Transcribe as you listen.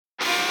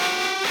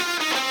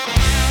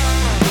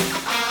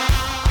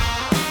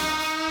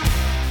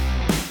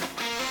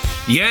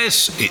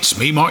Yes, it's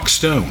me, Mark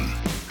Stone,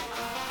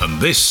 and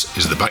this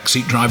is the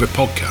Backseat Driver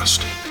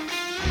Podcast.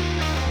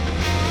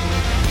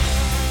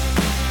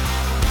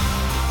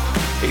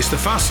 It's the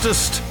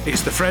fastest,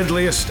 it's the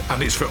friendliest,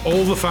 and it's for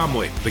all the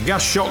family. The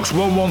Gas Shocks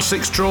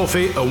 116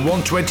 Trophy and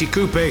 120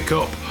 Coupe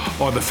Cup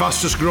are the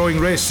fastest growing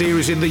race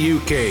series in the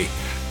UK,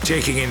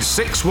 taking in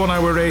 6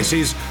 one-hour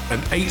races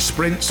and 8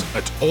 sprints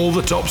at all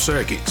the top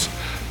circuits.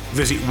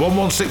 Visit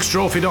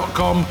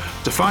 116trophy.com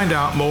to find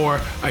out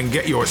more and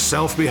get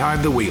yourself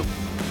behind the wheel.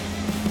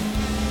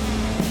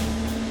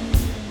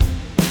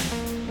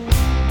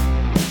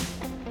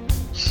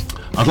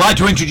 I'd like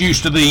to introduce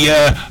to the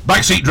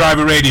Backseat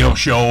Driver Radio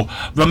Show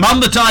the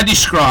man that I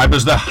describe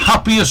as the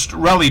happiest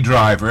rally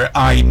driver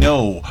I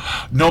know.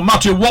 No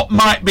matter what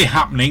might be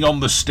happening on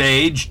the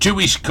stage, to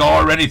his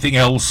car or anything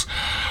else,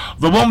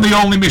 the one, the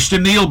only Mr.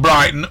 Neil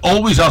Brighton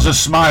always has a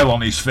smile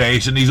on his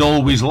face and he's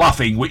always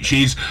laughing, which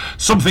is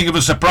something of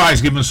a surprise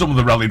given some of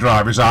the rally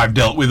drivers I've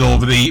dealt with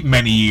over the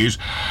many years.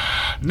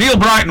 Neil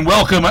Brighton,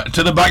 welcome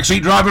to the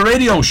Backseat Driver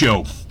Radio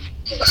Show.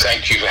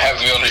 Thank you for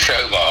having me on the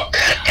show, Mark.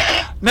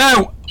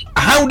 Now,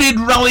 how did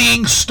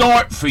rallying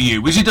start for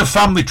you? Is it a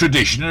family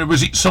tradition, or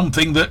was it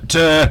something that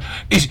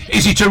is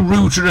it a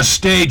route or a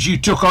stage you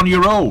took on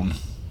your own?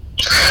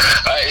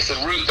 It's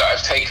a route that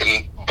I've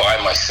taken by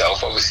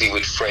myself, obviously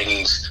with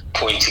friends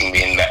pointing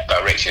me in that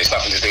direction. It's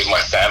nothing to do with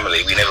my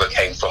family. We never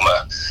came from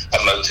a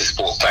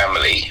motorsport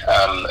family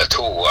at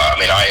all. I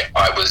mean, I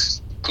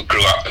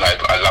grew up and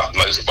I loved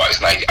motorbikes,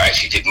 and I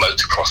actually did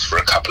motocross for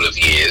a couple of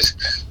years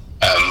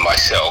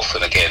myself.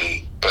 And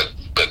again, but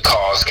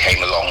cars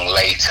came along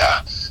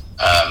later.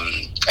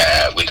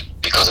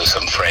 Because of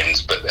some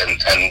friends, I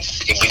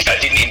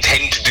didn't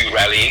intend to do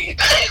rallying.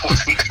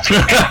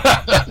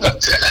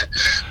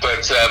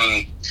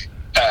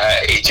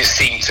 It just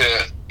seemed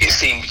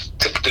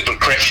the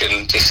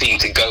progression just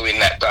seemed to go in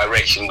that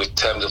direction with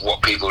terms of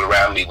what people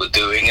around me were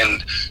doing,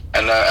 and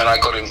I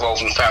got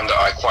involved and found that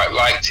I quite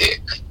liked it.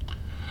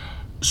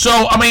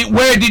 So, I mean,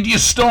 where did you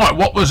start?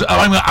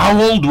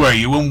 How old were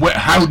you, and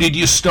how did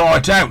you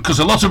start out? Because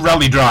a lot of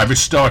rally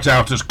drivers start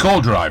out as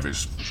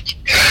co-drivers.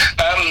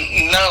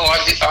 No,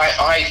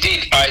 I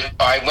did.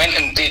 I went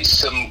and did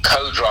some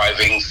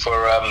co-driving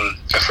for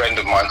a friend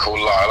of mine called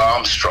Lyle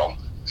Armstrong.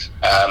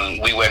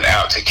 We went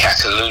out to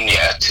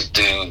Catalonia to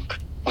do.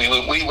 We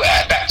were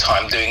at that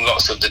time doing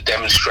lots of the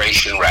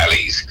demonstration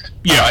rallies.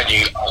 Yeah, I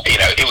knew,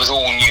 it was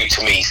all new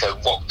to me. So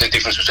what the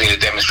difference between a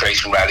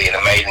demonstration rally and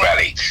a main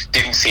rally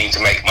didn't seem to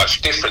make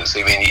much difference.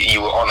 I mean,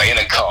 you were in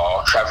a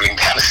car travelling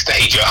down a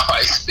stage at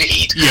high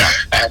speed. Yeah,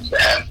 and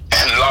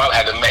Lyle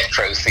had a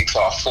Metro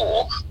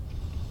 6R4.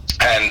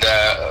 And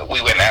we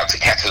went out to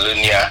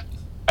Catalonia,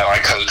 and I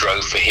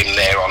co-drove for him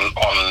there on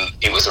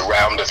it was a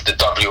round of the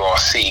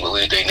WRC where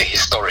we were doing the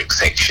historic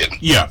section.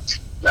 Yeah.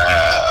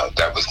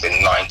 That was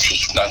in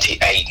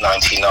 98,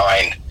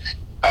 99.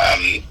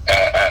 And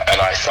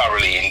I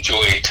thoroughly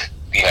enjoyed,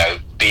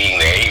 being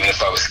there, even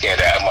if I was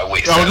scared out of my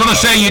wits. I was going to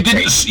say, you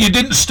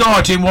didn't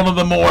start in one of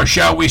the more,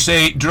 shall we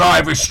say,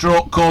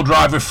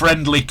 co-driver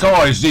friendly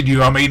cars, did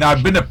you? I mean,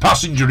 I've been a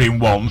passenger in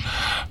one,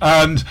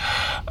 and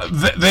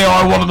they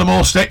are one of the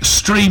most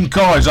extreme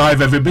cars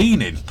I've ever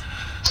been in.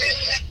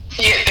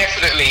 Yeah,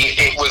 definitely.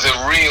 It was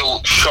a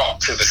real shock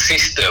to the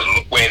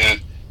system when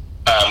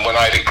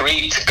I'd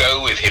agreed to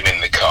go with him in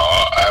the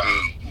car.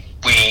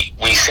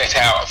 We set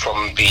out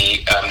from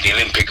the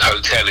Olympic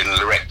Hotel in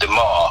Lloret de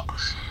Mar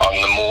on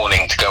the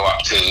morning to go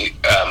up to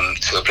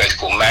a place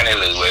called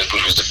Manilu,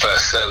 which was the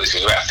first service.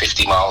 It was about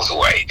 50 miles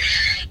away,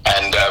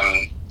 and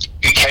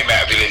we came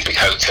out of the Olympic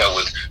Hotel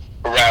with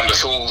around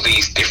us all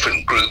these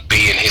different Group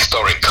B and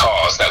historic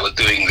cars that were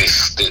doing the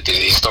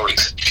historic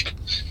section,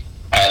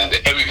 and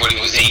everybody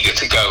was eager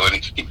to go,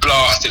 and he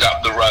blasted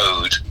up the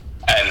road,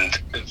 and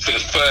for the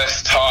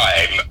first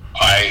time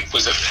I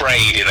was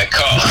afraid in a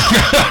car.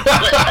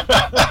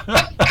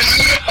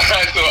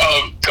 I thought,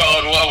 oh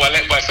God, what have I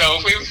let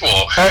myself in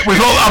for?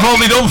 I've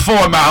only done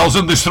 4 miles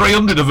and there's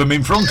 300 of them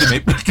in front of me.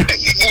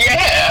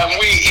 Yeah, and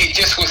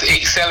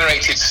it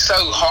accelerated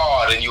so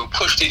hard, and you were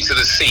pushed into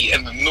the seat,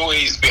 and the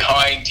noise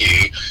behind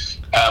you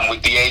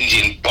with the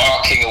engine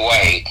barking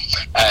away,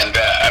 and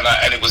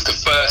it was the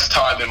first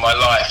time in my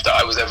life that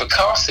I was ever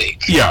car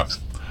sick. Yeah.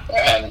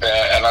 And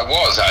I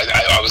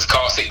was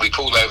car sick. We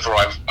pulled over.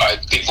 I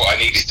did what I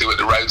needed to do at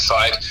the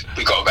roadside.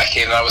 We got back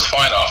in, and I was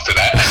fine after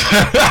that.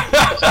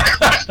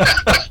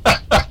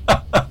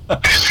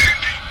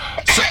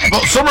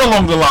 But somewhere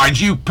along the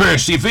lines, you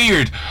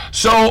persevered.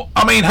 So,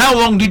 I mean, how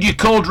long did you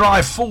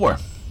co-drive for?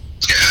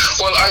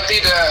 Well, I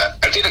did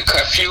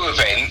a few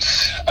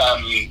events,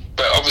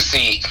 but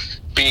obviously,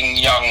 being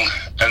young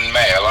and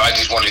male, I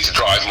just wanted to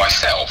drive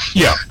myself.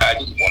 Yeah. I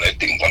didn't want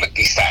to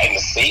be sat in the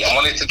seat. I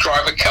wanted to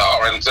drive a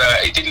car, and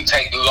it didn't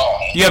take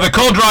long. Yeah, the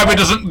co-driver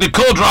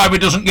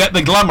doesn't get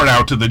the glamour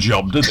out of the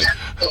job, does it?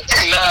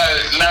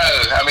 No.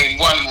 I mean,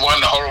 one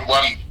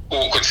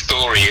awkward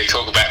story you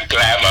talk about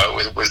glamour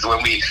was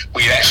when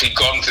we'd actually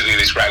gone to do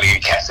this rally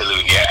in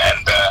Catalonia,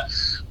 and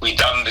we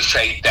done the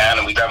shakedown,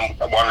 and we done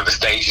one of the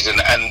stages,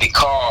 and the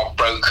car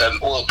broke an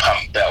oil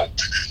pump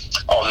belt.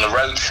 on the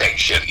road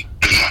section.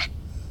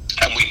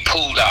 And we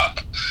pulled up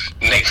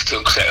next to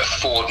a set of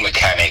Ford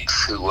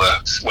mechanics who were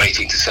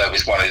waiting to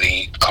service one of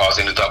the cars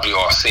in the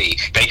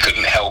WRC. They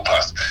couldn't help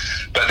us,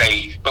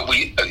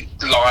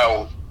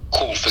 Lyle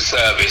called for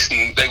service,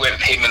 and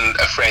him and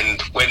a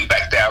friend went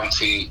back down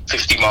to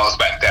 50 miles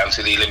back down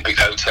to the Olympic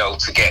Hotel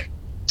to get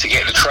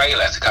the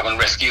trailer to come and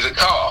rescue the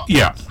car.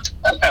 Yeah.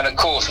 And of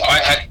course,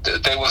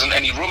 there wasn't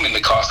any room in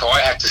the car, so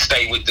I had to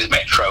stay with the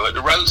Metro at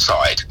the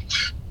roadside,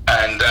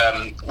 and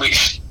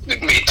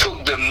it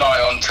took them nigh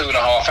on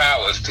 2.5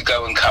 hours to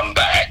go and come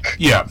back.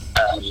 Yeah.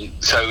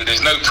 So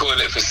there's no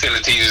toilet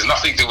facility, there's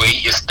nothing to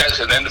eat.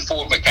 And then the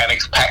Ford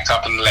mechanics packed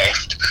up and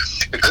left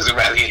because the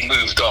rally had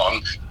moved on.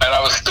 And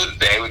I was stood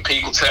there with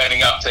people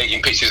turning up,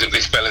 taking pictures of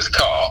this fella's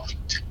car.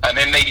 And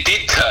then they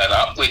did turn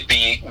up with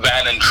the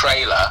van and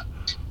trailer,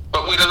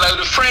 but with a load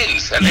of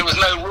friends, and there was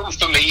no room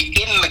for me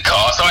in the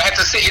car, so I had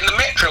to sit in the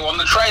Metro on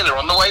the trailer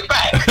on the way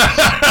back.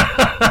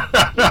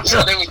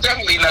 So there was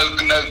definitely no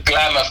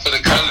glamour for the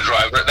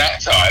co-driver at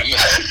that time.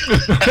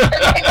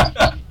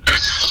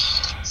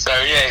 So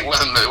yeah, it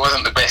wasn't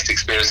the best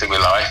experience in my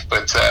life,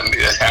 but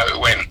that's how it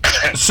went.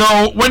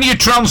 So when you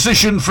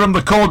transitioned from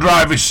the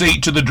co-driver's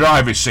seat to the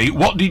driver's seat,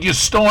 what did you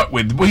start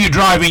with? Were you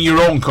driving your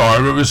own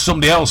car, or was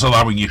somebody else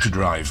allowing you to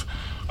drive?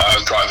 I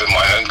was driving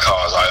my own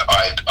cars.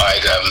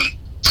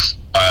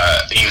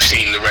 You've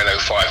seen the Renault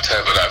 5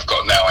 Turbo that I've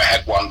got now. I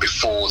had one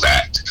before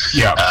that.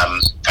 Yeah.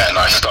 And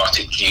I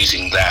started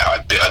using that. I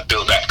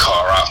built that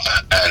car up,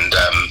 and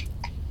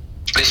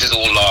this is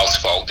all Lyle's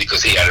fault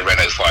because he had a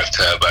Renault 5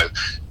 Turbo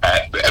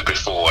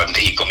before, and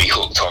he got me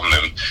hooked on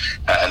them.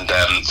 And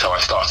so I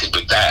started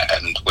with that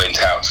and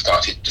went out and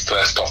started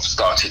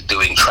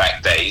doing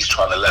track days,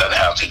 trying to learn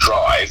how to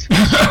drive.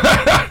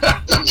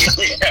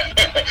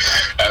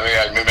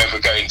 I remember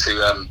going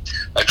to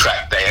a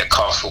track day at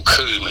Castle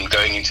Combe and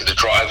going into the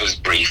driver's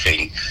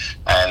briefing,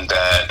 and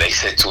they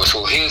said to us,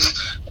 well, here's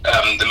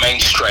the main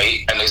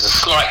straight, and there's a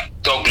slight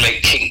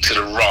dogleg kink to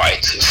the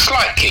right, a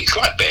slight kick,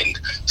 slight bend.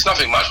 It's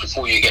nothing much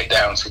before you get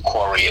down to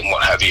Quarry and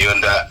what have you.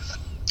 And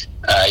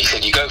he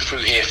said, you go through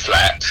here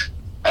flat,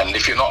 and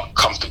if you're not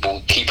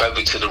comfortable, keep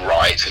over to the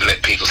right and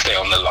let people stay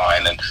on the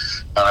line. And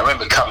I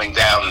remember coming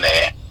down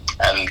there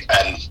and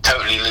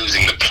totally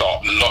losing the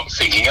plot and not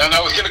thinking, oh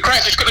no, it's going to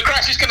crash, it's going to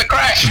crash, it's going to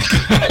crash.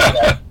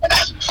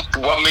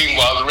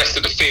 Meanwhile, the rest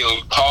of the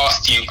field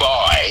passed you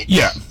by.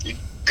 Yeah.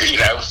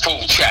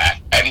 Full chat,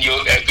 and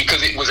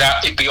because it was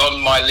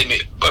beyond my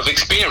limit of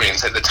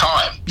experience at the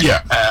time.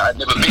 Yeah. I'd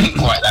never been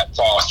quite that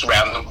fast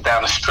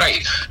down a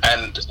straight,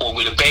 or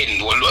with a bend,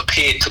 or what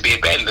appeared to be a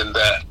bend,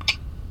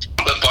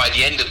 but by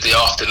the end of the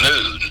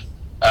afternoon,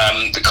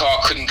 the car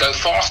couldn't go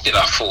fast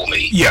enough for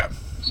me. Yeah.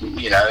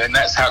 And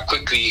that's how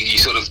quickly you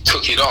sort of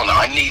took it on.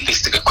 I need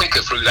this to go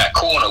quicker through that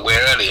corner,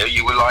 where earlier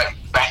you were like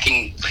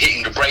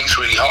hitting the brakes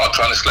really hard,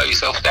 trying to slow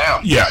yourself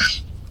down. Yeah.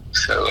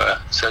 So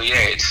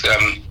yeah, it's.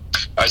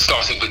 I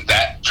started with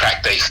that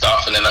track day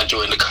stuff, and then I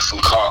joined some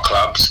car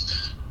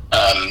clubs,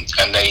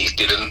 and they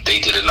did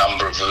a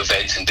number of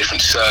events in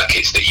different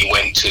circuits that you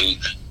went to,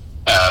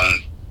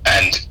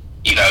 and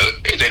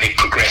then it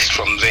progressed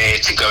from there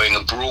to going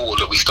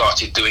abroad. And we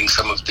started doing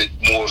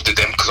more of the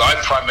because I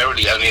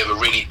primarily only ever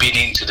really been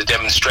into the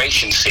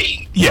demonstration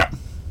scene. Yeah.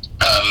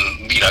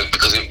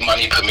 Because of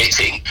money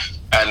permitting,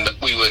 and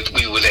we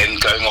were then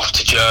going off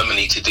to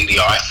Germany to do the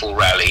Eiffel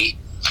Rally.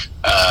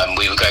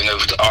 We were going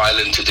over to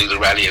Ireland to do the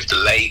Rally of the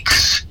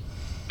Lakes,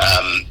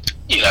 and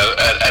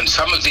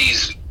some of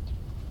these,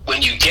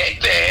 when you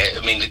get there, I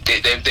mean,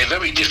 they're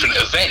very different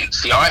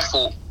events. The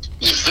Eiffel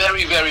is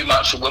very, very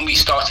much, when we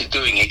started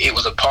doing it, it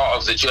was a part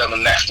of the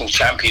German National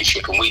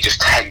Championship, and we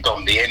just tagged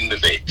on the end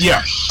of it.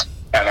 Yeah.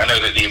 And I know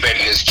that the event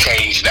has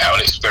changed now,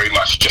 and it's very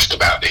much just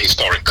about the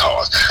historic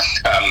cars.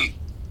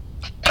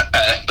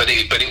 But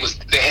it was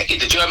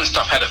the German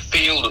stuff had a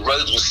feel. The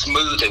roads were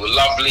smooth, they were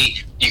lovely.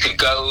 You could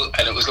go,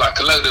 and it was like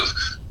a load of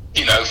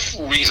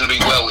reasonably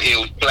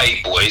well-heeled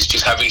playboys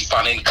just having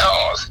fun in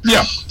cars.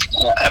 Yeah.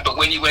 But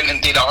when you went and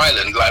did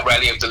Ireland, like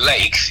Rally of the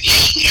Lakes,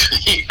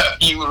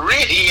 you were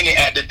really in it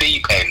at the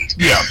deep end.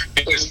 Yeah.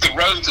 Because the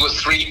roads were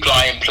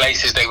three-ply in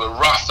places. They were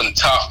rough and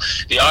tough.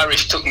 The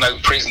Irish took no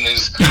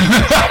prisoners. And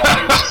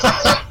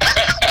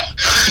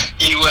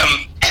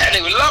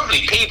they were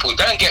lovely people.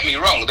 Don't get me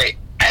wrong. They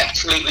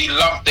absolutely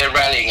loved their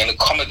rallying and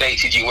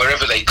accommodated you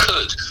wherever they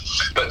could.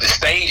 But the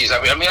stages,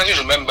 I just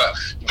remember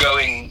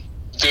doing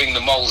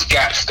the Moles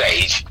Gap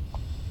stage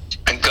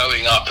and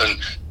going up, and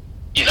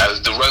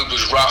the road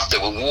was rough.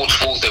 There were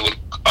waterfalls, there were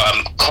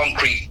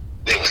concrete,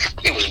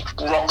 it was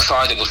rock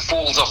side, there was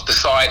falls off the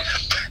side,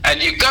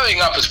 and you're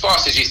going up as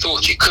fast as you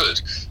thought you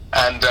could,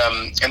 and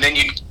then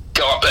you'd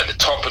go up at the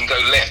top and go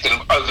left and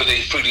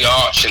through the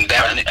arch and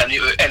down, and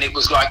it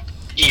was like,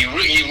 you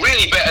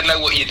really better know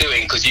what you're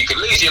doing, because you could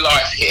lose your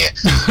life here.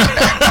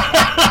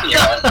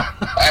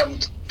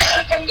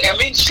 And I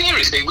mean,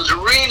 seriously, it was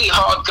really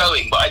hard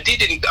going, but I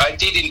did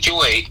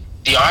enjoy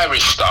the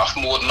Irish stuff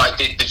more than I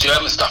did the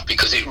German stuff,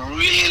 because it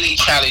really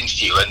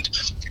challenged you, and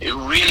it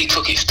really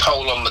took its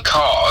toll on the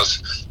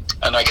cars.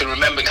 And I can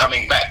remember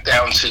coming back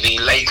down to the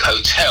Lake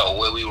Hotel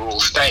where we were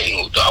all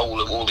staying, the whole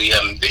of all the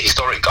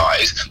historic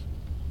guys.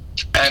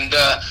 And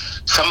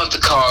some of the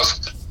cars,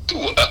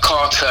 a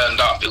car turned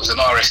up. It was an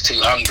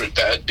RS200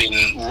 that had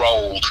been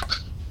rolled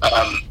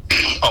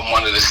on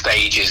one of the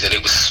stages, and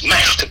it was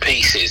smashed to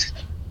pieces.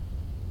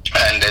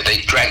 And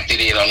they dragged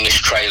it in on this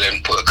trailer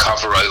and put a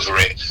cover over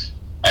it.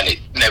 And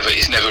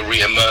it's never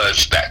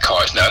re-emerged, that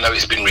car. Now, I know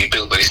it's been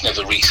rebuilt, but it's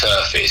never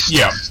resurfaced.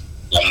 Yeah.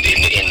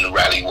 In the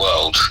rally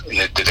world, in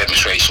the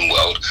demonstration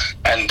world,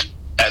 and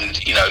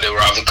you know, there were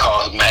other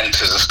cars,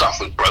 Mantas and stuff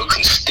with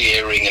broken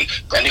steering,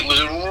 and it was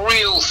a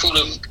real sort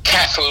of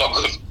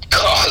catalogue of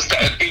cars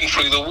that had been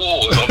through the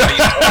wars on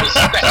these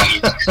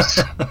stage.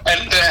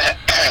 And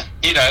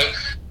you know,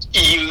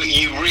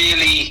 you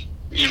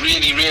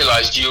really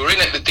realised you were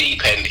in at the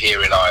deep end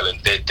here in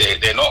Ireland.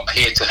 They're not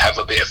here to have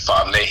a bit of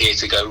fun. They're here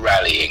to go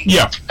rallying.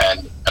 Yeah.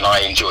 And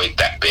I enjoyed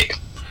that bit.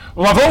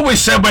 Well, I've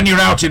always said when you're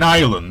out in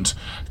Ireland,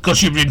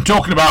 because you've been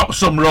talking about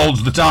some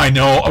roads that I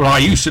know, or I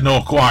used to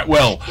know quite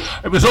well,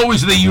 it was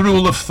always the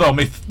rule of thumb,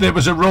 if there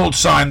was a road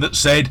sign that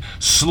said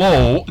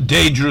slow,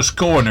 dangerous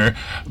corner,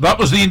 that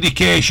was the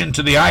indication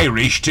to the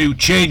Irish to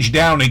change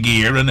down a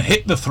gear and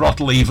hit the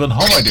throttle even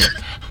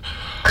harder.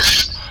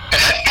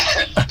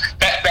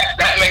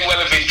 that may well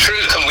have been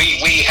true. And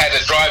we had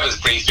a driver's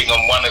briefing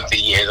on one of the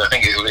years, I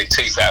think it was in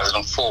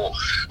 2004,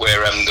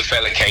 where the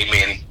fella came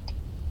in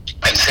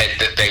and said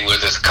that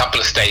there's a couple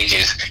of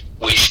stages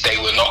which they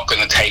were not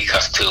going to take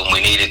us to, and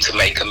we needed to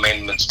make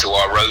amendments to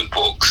our road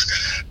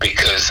books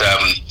because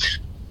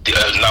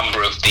a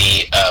number of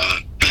the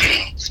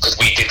because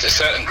we did a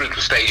certain group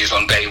of stages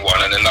on day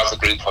one and another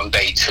group on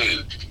day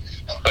two,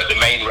 but the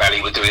main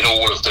rally we're doing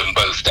all of them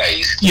both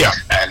days. Yeah.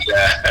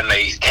 And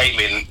they came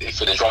in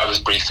for the driver's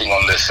briefing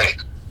on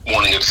the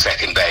morning of the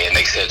second day, and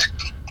they said,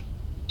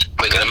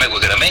 we're going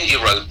to amend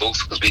your road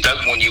books because we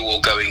don't want you all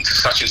going to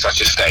such and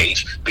such a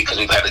stage because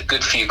we've had a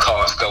good few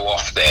cars go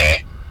off there,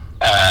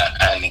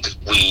 and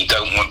we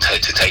don't want to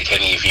take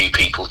any of you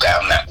people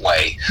down that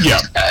way. Yeah.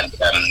 And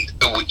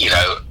you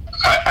know,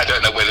 I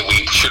don't know whether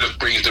we should have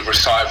breathed a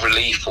sigh of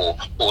relief or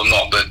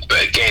not, but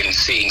again,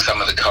 seeing some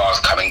of the cars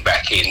coming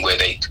back in where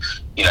they,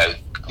 you know,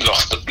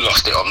 lost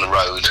it on the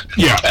road.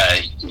 Yeah.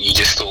 You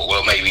just thought,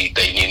 well, maybe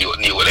they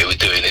knew what they were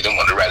doing. They didn't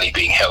want the rally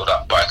being held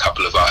up by a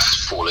couple of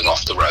us falling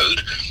off the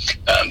road,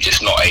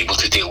 just not able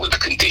to deal with the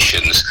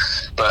conditions.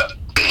 But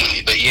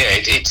yeah,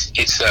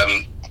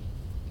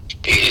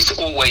 it's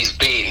always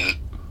been,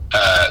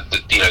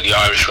 you know, the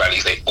Irish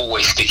rallies. They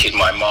always stick in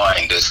my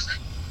mind as,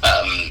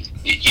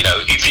 you know,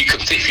 if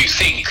you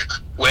think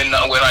when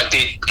I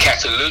did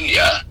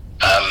Catalonia,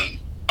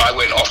 I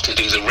went off to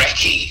do the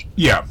recce.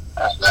 Yeah.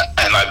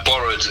 And I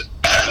borrowed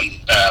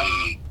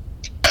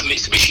a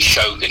Mitsubishi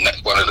Shogun that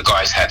one of the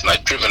guys had, and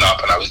I'd driven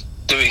up and I was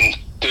doing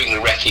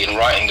the recce and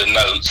writing the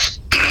notes.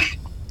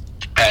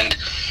 And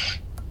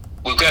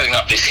we were going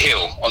up this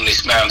hill on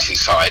this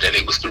mountainside, and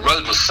the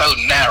road was so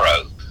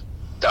narrow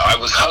that I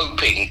was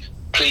hoping,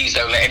 please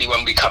don't let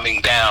anyone be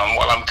coming down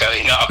while I'm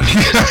going up,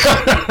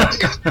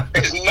 because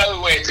there's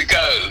nowhere to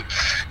go.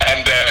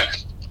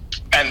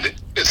 And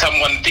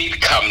someone did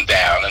come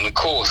down, and of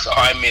course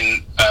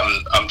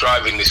I'm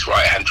driving this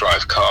right-hand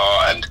drive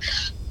car, and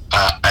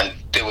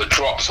there were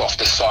drops off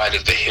the side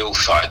of the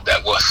hillside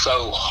that were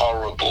so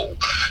horrible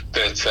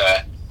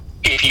that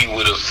if you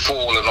would have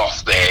fallen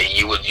off there,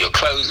 your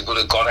clothes would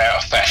have gone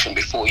out of fashion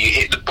before you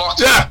hit the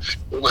bottom. Yeah.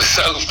 It was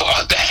so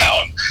far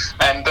down,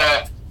 and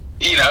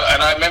you know,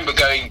 and I remember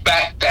going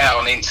back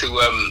down into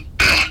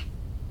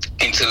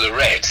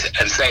Lorette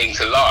and saying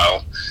to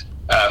Lyle,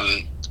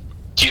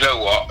 do you know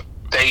what?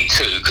 Day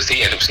two, because he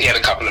had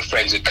a couple of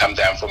friends who'd come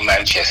down from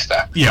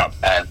Manchester. Yeah.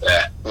 And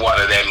one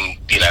of them,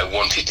 you know,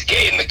 wanted to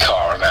get in the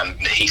car, and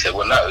he said,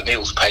 "Well, no,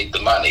 Neil's paid the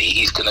money.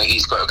 He's got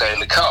to go in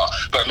the car."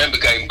 But I remember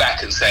going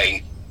back and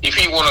saying, "If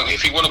you want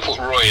to put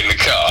Roy in the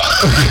car,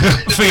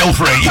 feel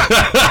free."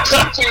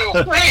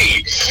 Feel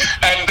free.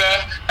 And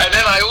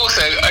then I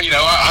also, you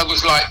know, I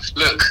was like,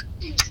 "Look,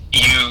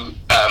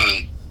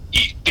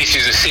 this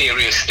is a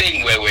serious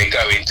thing where we're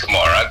going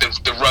tomorrow.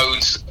 The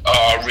roads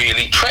are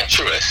really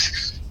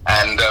treacherous.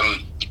 And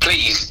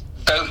please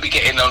don't be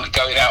going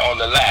out on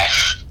the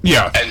lash."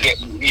 Yeah. And get,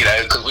 you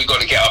know, because we've got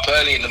to get up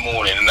early in the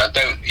morning, and I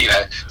don't, you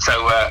know.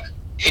 So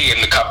he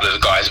and a couple of the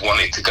guys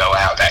wanted to go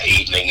out that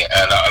evening,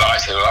 and I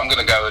said, "Well, I'm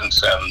going to go and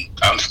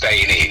I'm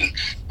staying in,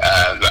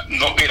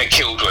 not being a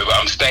killjoy, but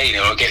I'm staying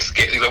in. I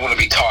don't want to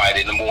be tired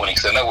in the morning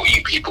because I know what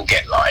you people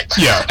get like."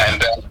 Yeah.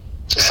 And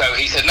so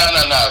he said, "No.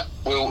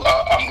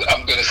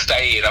 I'm going to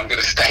stay in. I'm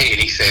going to stay in."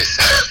 He says.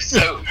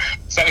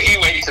 So he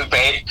went to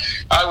bed.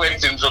 I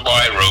went into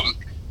my room,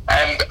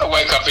 and I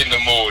woke up in the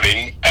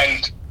morning,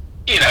 and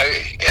you know,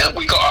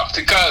 we got up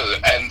to go,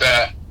 and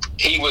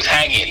he was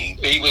hanging.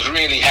 He was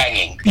really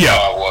hanging. Yeah,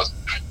 I was.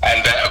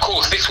 And of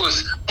course, this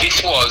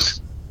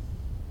was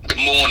the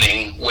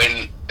morning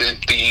when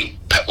the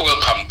oil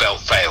pump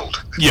belt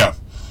failed. Yeah.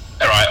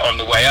 All right, on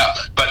the way up.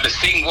 But the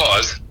thing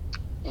was,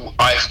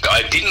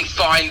 I didn't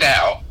find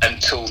out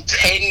until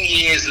 10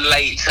 years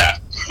later.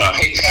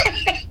 Right?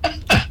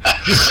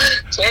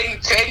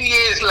 10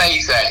 years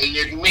later, he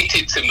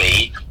admitted to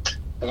me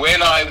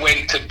when I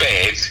went to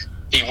bed,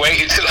 he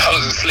waited till I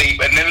was asleep,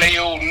 and then they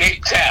all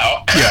nipped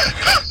out. Yeah.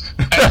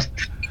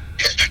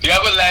 The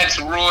other lads,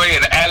 Roy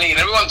and Ali, and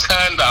everyone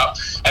turned up,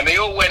 and they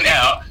all went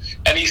out.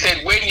 And he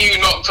said, when you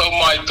knocked on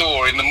my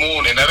door in the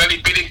morning, I'd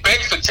only been in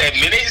bed for 10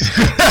 minutes.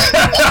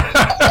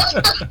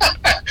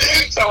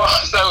 So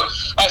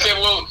I said,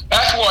 well,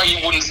 that's why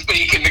you wouldn't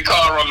speak in the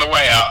car on the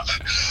way up.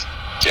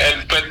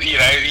 But, you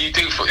know, you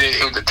do.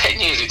 It was 10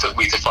 years it took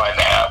me to find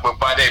that out. But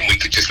by then we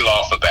could just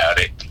laugh about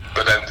it.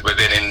 But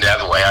then in the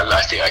other way,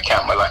 I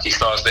count my lucky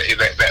stars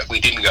that we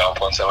didn't go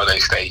up on some of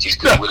those stages,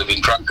 because we would have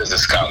been drunk as a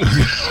skunk.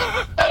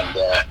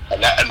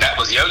 and that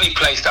was the only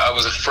place that I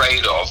was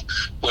afraid of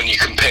when you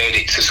compared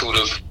it to sort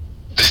of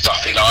the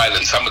stuff in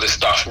Ireland. Some of the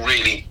stuff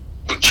really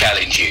would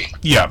challenge you.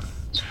 Yeah.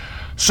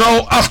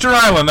 So after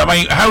Ireland, I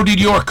mean, how did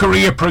your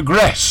career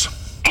progress?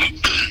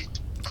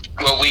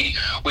 Well, we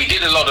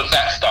did a lot of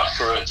that stuff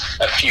for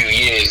a few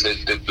years,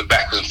 the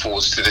backwards and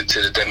forwards to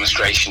the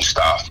demonstration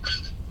stuff.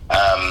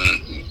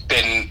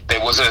 Then there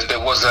was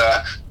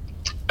a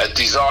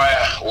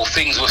desire, or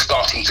things were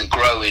starting to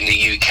grow in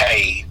the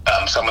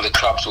UK. Some of the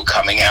clubs were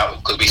coming out,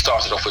 because we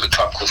started off with a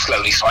club called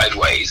Slowly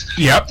Sideways.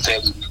 Yep.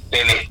 Then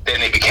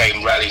it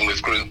became rallying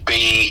with Group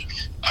B,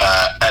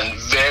 and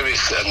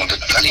various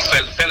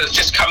the fella's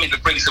just coming to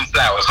bring some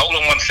flowers. Hold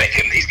on 1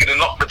 second, he's going to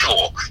knock the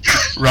door.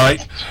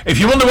 Right. If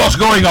you wonder what's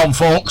going on,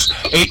 folks,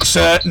 it's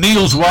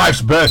Neil's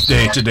wife's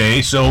birthday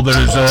today, so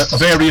there's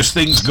various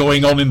things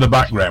going on in the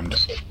background.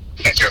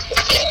 You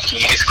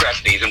just grab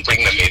these and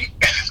bring them in.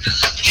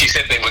 She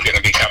said they were going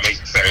to be coming,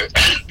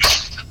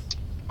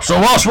 So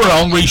whilst we're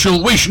on, we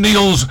shall wish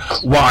Neil's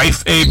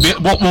wife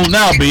what will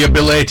now be a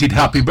belated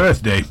happy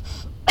birthday.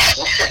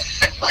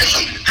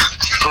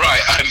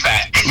 Right, I'm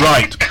back.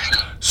 Right.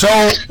 So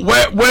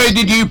where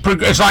did you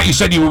progress? Like you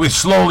said, you were with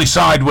Slowly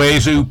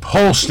Sideways, who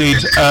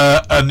hosted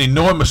an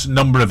enormous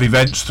number of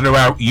events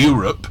throughout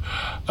Europe.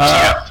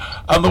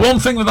 And the one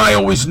thing that I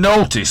always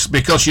noticed,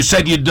 because you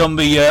said you'd done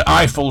the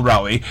Eiffel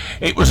Rally,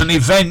 it was an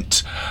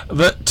event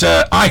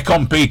that I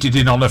competed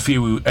in on a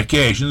few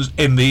occasions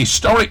in the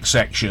historic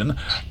section,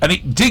 and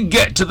it did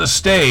get to the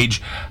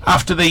stage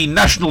after the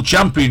national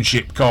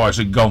championship cars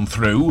had gone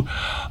through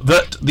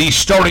that the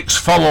historics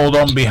followed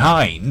on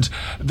behind.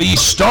 The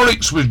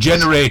historics were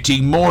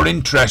generating more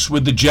interest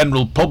with the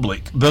general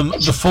public than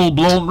the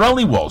full-blown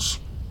rally was.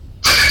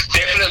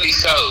 Definitely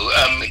so.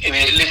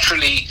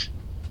 Literally,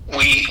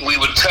 we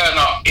would turn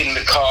up in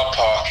the car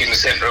park in the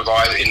centre of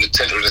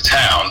the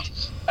town,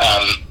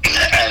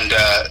 and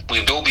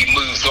we'd all be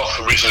moved off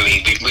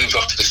originally. We'd moved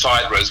off to the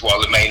side roads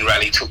while the main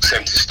rally took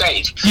centre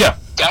stage. Yeah.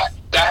 That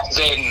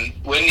then,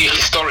 when the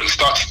historic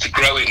started to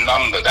grow in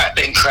number, that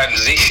then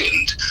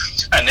transitioned,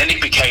 and then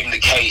it became the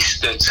case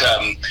that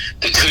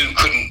the two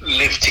couldn't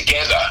live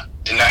together,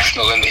 the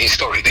national and the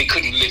historic. They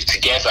couldn't live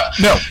together.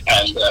 No.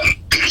 And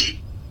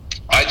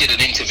I did an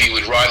interview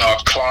with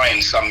Reinhard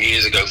Klein some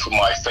years ago for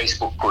my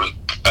Facebook group,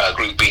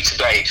 Group B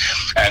Today,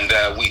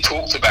 and we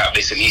talked about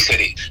this, and he said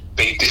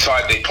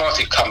they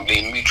parted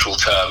company in mutual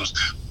terms,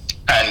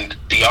 and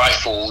the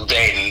Eiffel,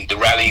 then the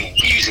rally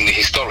using the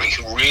historic,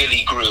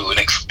 really grew and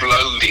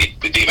exploded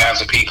with the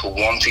amount of people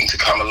wanting to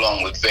come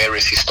along with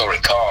various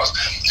historic cars.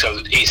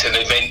 So it's an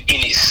event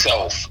in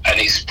itself, and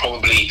it's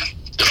probably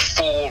the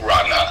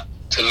forerunner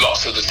to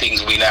lots of the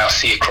things we now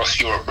see across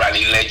Europe.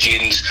 Rally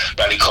Legends,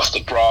 Rally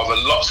Costa Brava,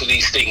 lots of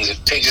these things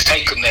have just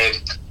taken their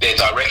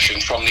direction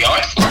from the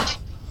Eiffel.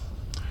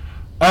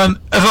 And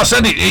as I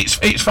said,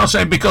 it's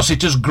fascinating because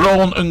it has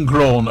grown and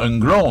grown and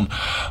grown.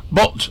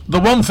 But the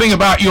one thing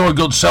about your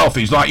good self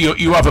is, like,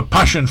 you have a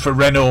passion for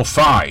Renault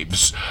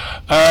 5s.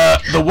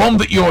 The one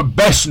that you're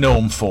best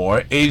known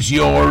for is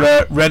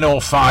your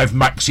Renault 5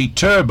 Maxi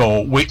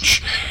Turbo,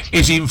 which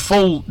is in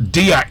full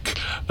DIAC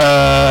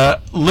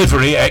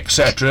livery,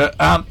 etc.,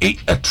 and it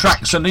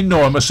attracts an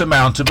enormous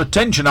amount of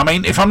attention. I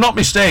mean, if I'm not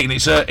mistaken,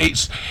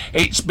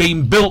 it's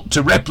been built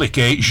to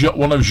replicate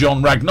one of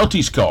Jean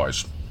Ragnotti's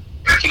cars.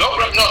 Not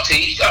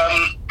Ragnotti,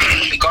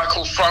 a guy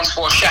called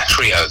Francois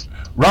Chatriot.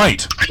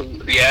 Right.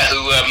 Yeah,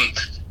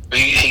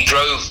 he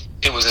drove.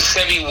 It was a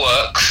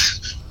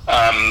semi-works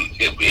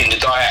in the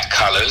DIAC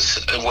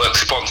colours, a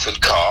work-sponsored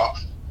car,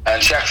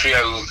 and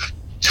Chatriot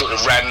sort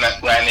of ran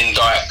in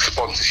DIAC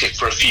sponsorship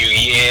for a few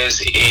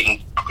years in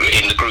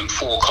the Group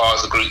 4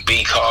 cars, the Group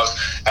B cars,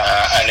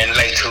 and then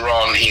later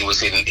on he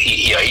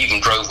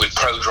even drove with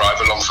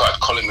ProDrive alongside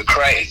Colin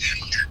McRae.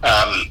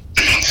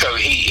 So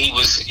it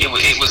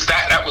was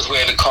that was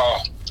where the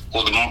car,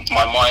 or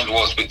my mind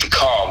was with the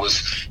car,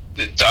 was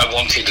that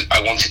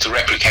I wanted to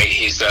replicate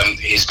his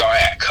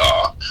DIAC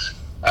car.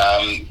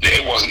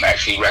 It wasn't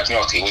actually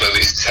Ragnotti, although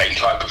it's the same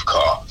type of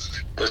car,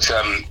 but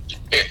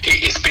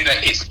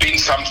it's been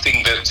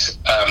something that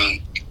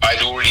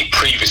I'd already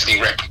previously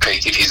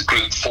replicated his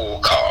Group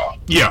 4 car.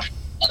 Yeah.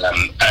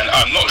 And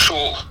I'm not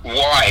sure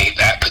why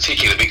that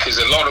particular, because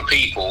a lot of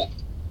people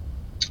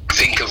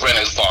think of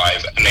Renault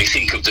 5 and they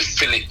think of the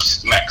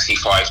Philips Maxi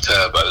 5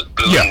 Turbo,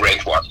 blue and red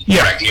one,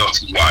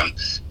 Ragnotti one,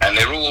 and and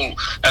they're all.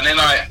 And then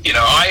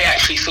I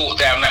actually thought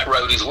down that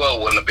road as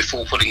well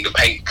before putting the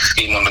paint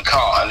scheme on the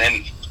car, and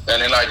then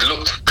I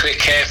looked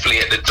carefully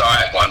at the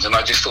diet ones, and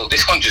I just thought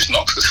this one just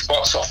knocks the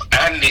spots off,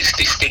 and it's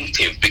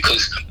distinctive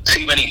because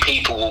too many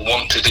people will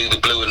want to do the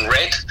blue and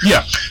red.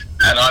 Yeah.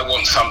 And I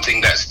want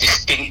something that's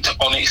distinct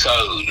on its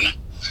own.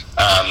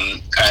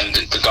 And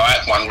the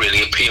diet one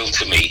really appealed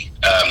to me.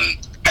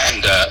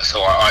 So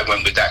I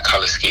went with that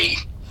colour scheme.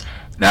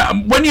 Now,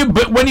 when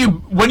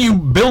you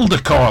build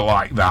a car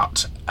like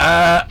that,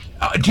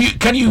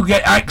 can you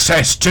get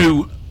access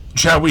to,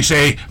 shall we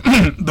say,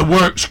 the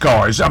works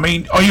cars? I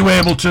mean, are you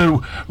able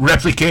to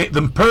replicate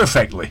them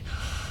perfectly?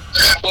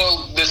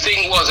 Well, the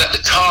thing was, at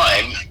the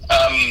time,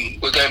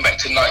 we're going back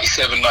to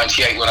 97,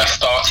 98 when I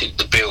started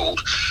the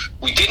build,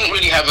 we didn't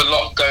really have a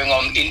lot going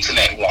on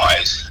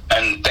internet-wise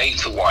and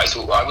data-wise.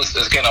 I was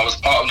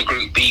part of the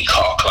Group B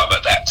car club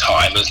at that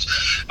time,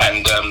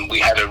 and we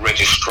had a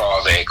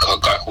registrar there, a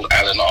guy called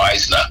Alan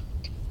Eisner.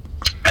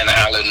 And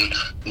Alan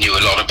knew a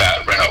lot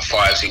about Renault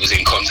 5s. He was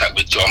in contact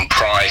with John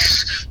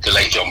Price, the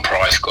late John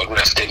Price, God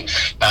rest him.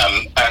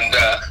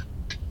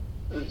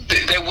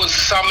 There was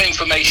some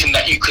information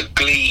that you could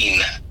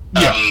glean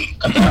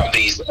about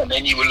these, and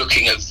then you were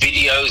looking at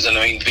videos, and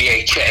I mean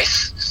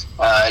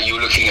VHS. You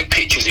were looking at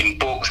pictures in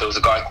books. There was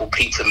a guy called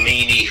Peter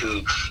Meany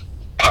who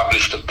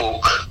published a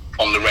book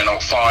on the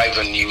Renault 5,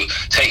 and you were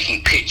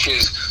taking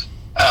pictures.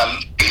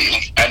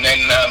 And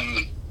then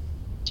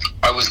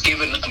I was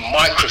given a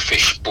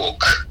microfiche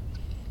book,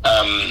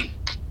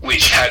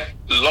 which had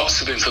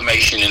lots of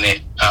information in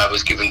it. I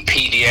was given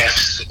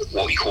PDFs,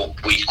 we call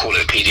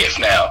it a PDF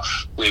now,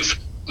 with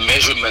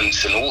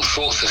measurements and all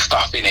sorts of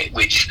stuff in it,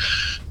 which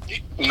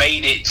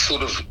made it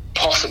sort of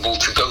possible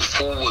to go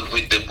forward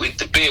with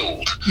the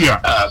build. Yeah.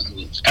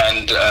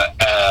 And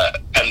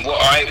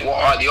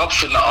the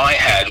option that I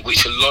had,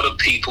 which a lot of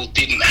people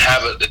didn't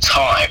have at the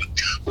time,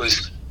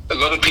 was a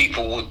lot of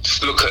people would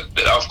look at,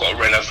 I've got a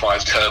Renault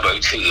 5 Turbo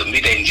 2, a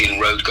mid-engine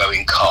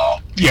road-going car.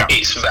 Yeah.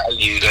 It's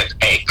valued at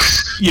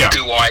X. Yeah.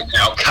 Do I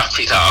now cut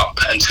it up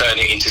and turn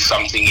it into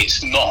something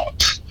it's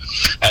not,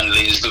 and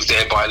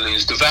thereby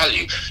lose the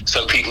value?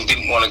 So people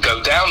didn't want to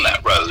go down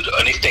that road,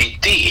 and if they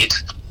did,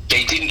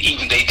 they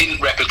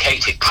didn't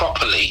replicate it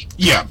properly.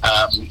 Yeah.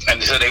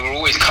 And so they were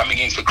always coming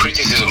in for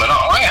criticism, and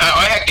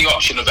I had the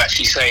option of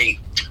actually saying,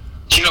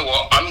 do you know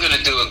what, I'm going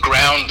to do a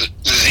ground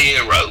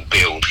zero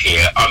build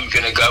here. I'm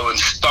going to go and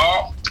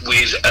start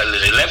with an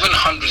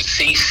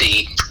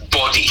 1100cc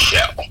body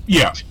shell.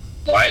 Yeah.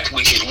 Right,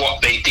 which is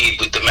what they did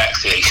with the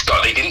Maxi.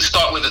 They didn't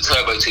start with the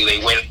Turbo 2.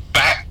 They went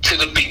back to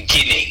the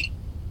beginning,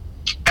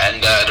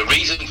 and the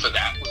reason for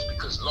that was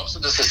because lots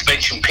of the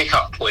suspension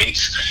pickup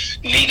points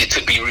needed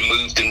to be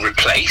removed and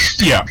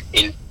replaced. Yeah.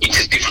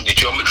 Into different. The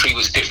geometry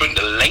was different.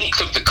 The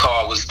length of the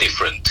car was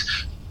different.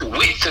 The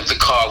width of the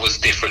car was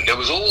different. There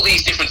was all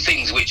these different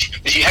things which,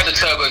 if you had a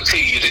Turbo 2,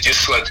 you'd have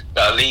just said,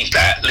 leave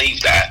that,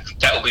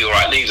 that will be all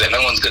right, leave that,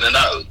 no one's going to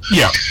know.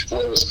 Yeah.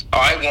 Whereas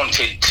I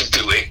wanted to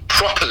do it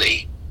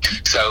properly.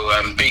 So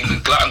being the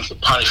glutton for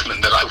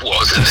punishment that I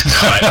was at the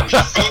time,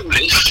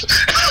 foolish,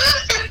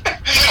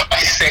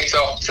 I set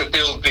off to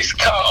build this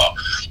car.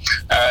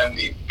 And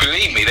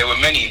believe me, there were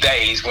many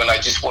days when I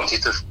just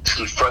wanted to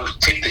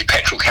tip the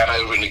petrol can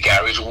over in the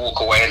garage,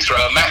 walk away and throw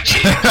a match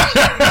in.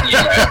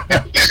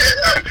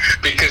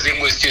 Because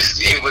it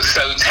was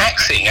so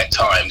taxing at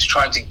times,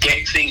 trying to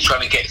get things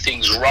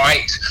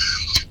right.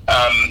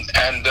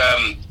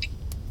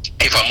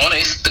 If I'm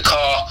honest, the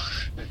car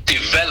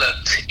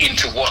developed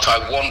into what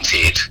I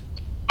wanted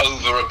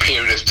over a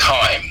period of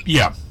time.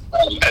 Yeah.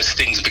 As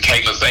things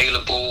became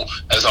available,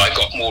 as I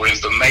got more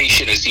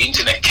information, as the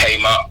internet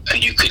came up,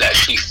 and you could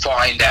actually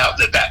find out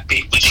that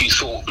bit which you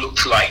thought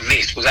looked like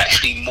this was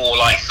actually more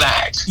like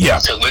that. Yeah.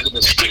 So we're going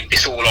to strip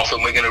this all off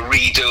and we're going to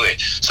redo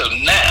it. So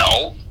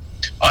now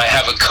I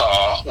have a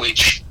car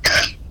which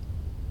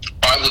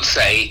I would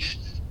say,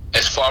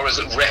 as far as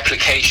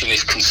replication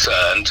is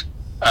concerned,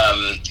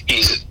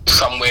 is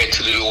somewhere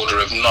to the order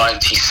of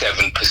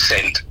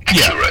 97%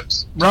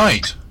 accurate. Yeah.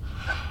 Right.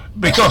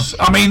 Because,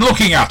 I mean,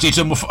 looking at it,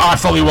 and I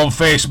follow you on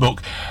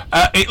Facebook,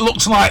 it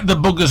looks like the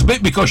bugger's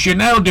bit, because you're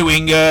now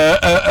doing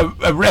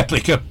a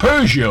replica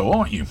Peugeot,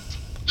 aren't you?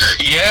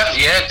 Yeah,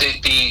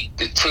 the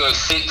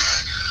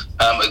 206.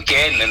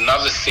 Again,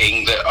 another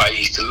thing that I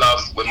used to love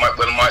when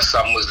my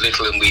son was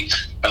little, and me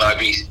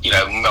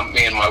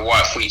and my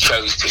wife, we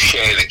chose to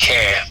share the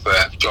care for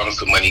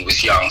Jonathan when he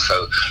was young.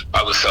 So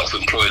I was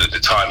self-employed at the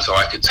time, so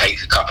I could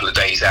take a couple of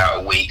days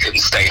out a week and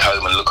stay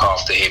home and look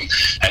after him,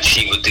 and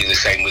she would do the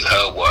same with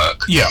her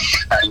work. Yeah.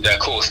 And of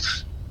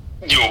course,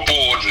 you're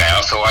bored now,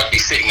 so I'd be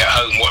sitting at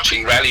home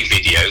watching rally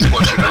videos,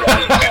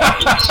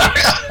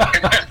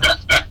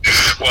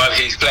 while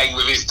he's playing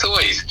with his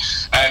toys.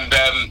 And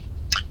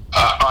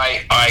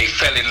I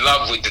fell in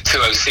love with the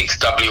 206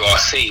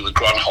 WRC with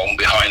Grunholm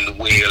behind the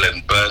wheel,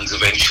 and Burns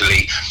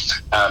eventually,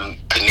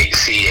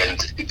 Panizzi and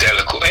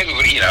Delacour,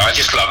 everybody, I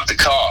just loved the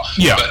car.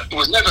 Yeah. But it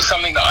was never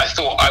something that I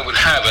thought I would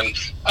have, and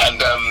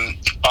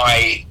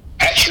I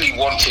actually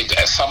wanted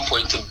at some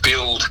point to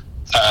build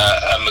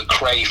a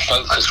McRae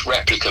Focus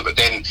replica, but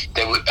then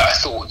I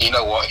thought, you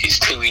know what, it's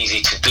too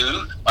easy to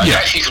do. I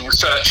actually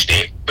researched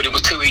it, but it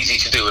was too easy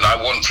to do, and I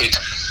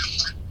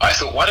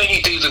thought, why don't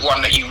you do the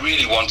one that you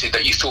really wanted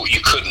that you thought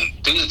you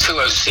couldn't? Do the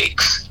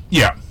 206.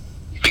 Yeah.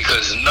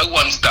 Because no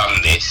one's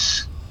done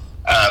this.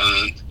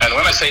 And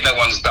when I say no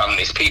one's done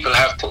this, people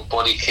have put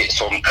body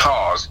kits on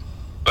cars,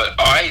 but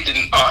I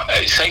didn't.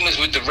 Same as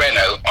with the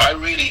Renault, I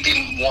really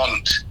didn't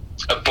want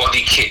a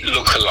body kit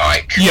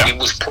look-alike. Yeah.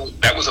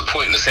 That was a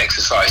pointless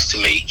exercise to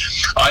me.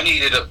 I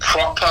needed a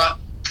proper,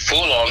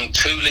 full-on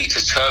 2-litre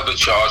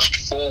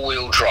turbocharged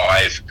 4-wheel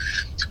drive,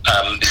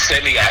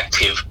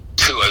 semi-active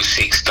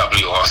 206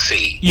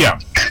 WRC. Yeah.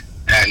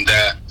 And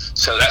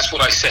so that's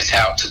what I set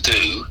out to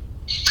do.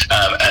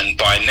 And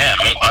by now,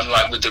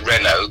 unlike with the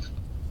Renault,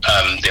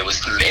 there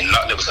was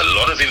a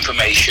lot of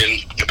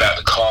information about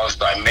the car's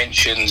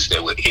dimensions.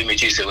 There were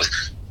images. There was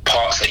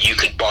parts that you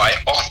could buy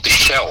off the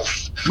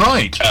shelf,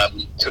 right,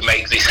 to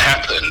make this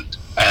happen.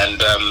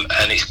 And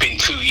it's been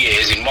 2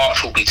 years. In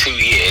March will be 2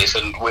 years,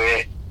 and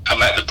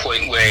I'm at the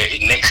point where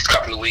in the next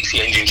couple of weeks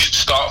the engine should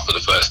start for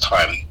the first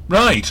time.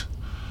 Right.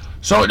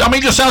 So, I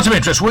mean, just out of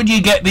interest, where do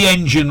you get the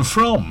engine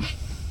from?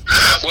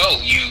 Well,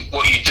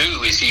 what you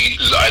do is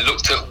I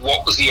looked at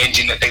what was the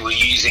engine that they were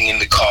using in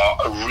the car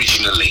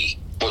originally.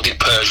 What did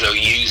Peugeot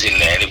use in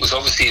there? And it was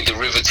obviously a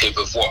derivative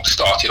of what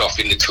started off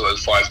in the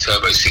 205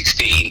 Turbo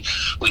 16,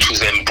 which was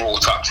then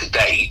brought up to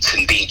date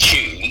and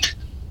detuned.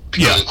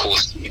 Because, of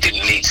course, you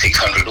didn't need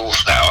 600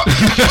 horsepower.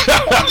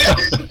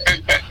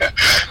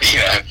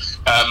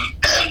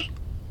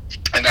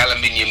 An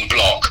aluminium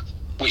block,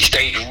 which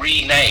they'd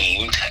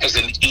renamed as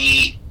an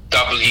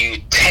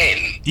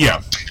EW10.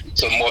 Yeah.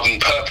 So modern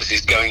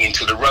purposes going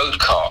into the road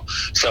car.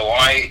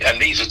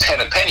 And these were 10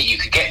 a penny. You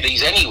could get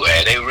these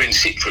anywhere. They were in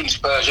Citroens,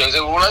 Peugeots,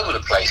 they were all over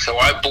the place. So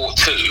I bought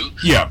 2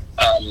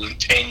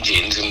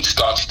 engines and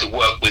started to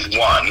work with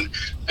one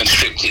and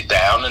stripped it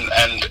down.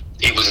 And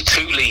it was a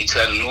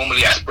 2-litre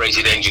normally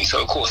aspirated engine.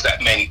 So, of course,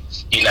 that meant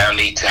you now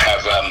need to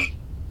have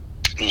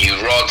new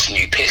rods,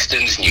 new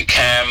pistons, new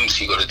cams.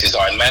 You've got to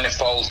design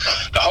manifolds.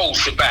 The whole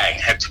shebang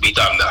had to be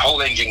done. The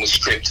whole engine was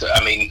stripped.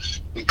 I mean,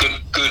 a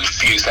good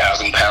few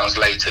 £1,000s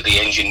later, the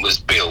engine was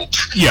built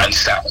and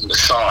sat on the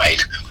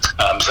side.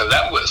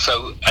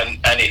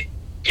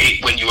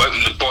 It when you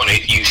open the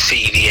bonnet, you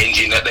see the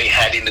engine that they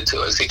had in the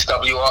 206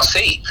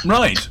 WRC.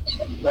 Right.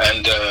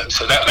 And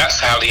so that's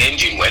how the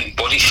engine went.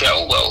 Body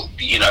shell, well,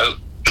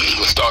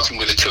 we're starting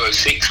with a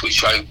 206,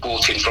 which I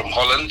bought in from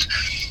Holland.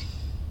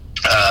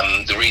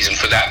 The reason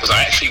for that was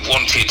I actually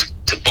wanted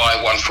to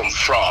buy one from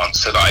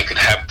France so that I could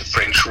have the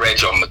French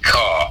reg on the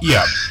car.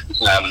 Yeah.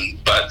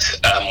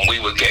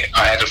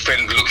 I had a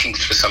friend looking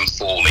for some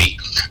for me,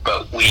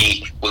 but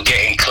we were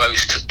getting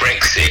close to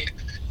Brexit,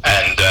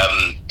 and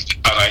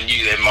I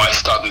knew there might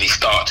suddenly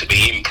start to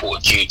be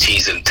import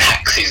duties and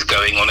taxes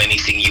going on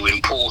anything you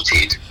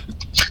imported.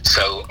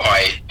 So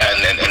and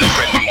a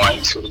friend of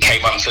mine sort of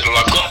came up and said, well,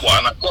 I've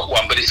got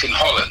one, but it's in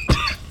Holland.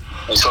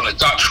 It's on a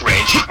Dutch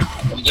reg.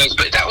 And he goes,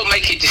 but that will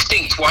make it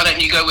distinct. Why don't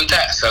you go with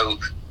that? So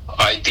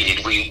I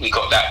did. We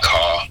got that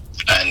car,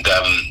 and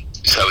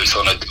so it's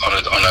on a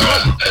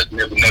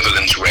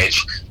Netherlands reg,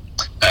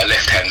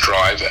 left-hand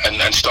drive,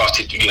 and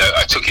started.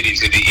 I took it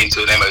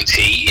into an MOT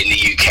in the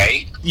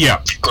UK.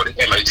 Yeah. Got it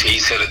MOT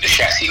so that the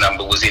chassis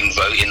number was in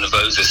the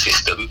VOSA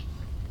system,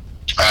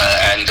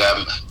 and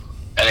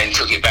then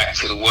took it back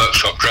to the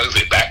workshop, drove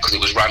it back because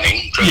it was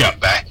running, it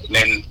back, and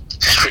then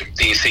stripped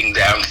the thing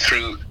down,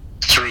 threw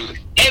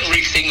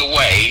everything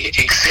away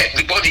except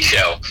the body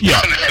shell. Yeah.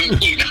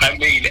 I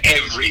mean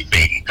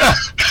everything.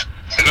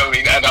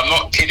 And I'm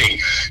not kidding.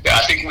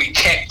 I think we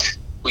kept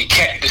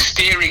the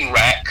steering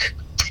rack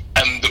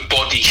and the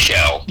body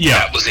shell. Yeah.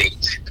 That was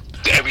it.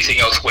 Everything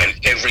else went.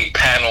 Every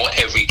panel,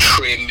 every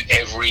trim,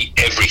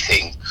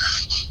 everything.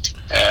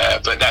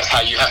 But that's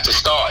how you have to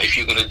start if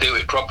you're going to do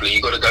it properly.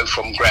 You've got to go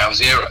from ground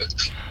zero.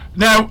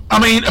 Now, I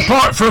mean,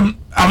 apart from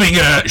having,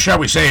 shall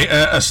we say,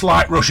 a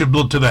slight rush of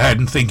blood to the head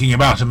and thinking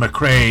about a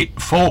McRae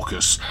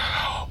Focus,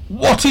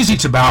 what is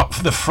it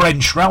about the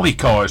French rally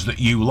cars that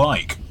you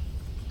like?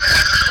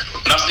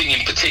 Nothing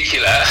in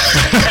particular.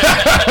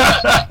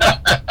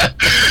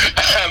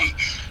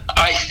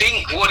 I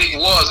think what it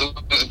was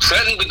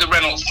certainly with the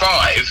Renault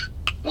 5,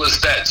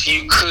 was that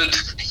you could,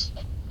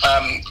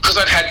 because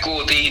I'd had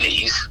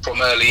Gordinis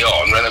from early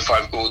on, Renault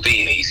 5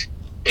 Gordinis,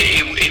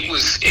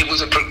 it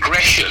was a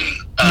progression.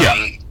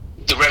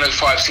 The Renault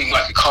 5 seemed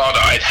like a car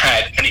that I'd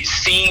had, and it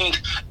seemed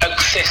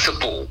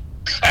accessible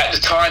at the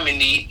time in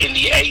the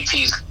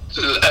 80s,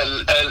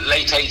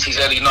 late 80s,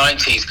 early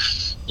 90s.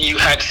 You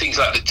had things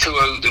like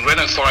the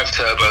Renault 5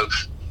 Turbo,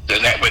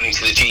 then that went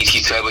into the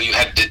GT Turbo. You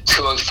had the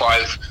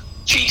 205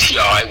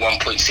 GTI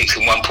 1.6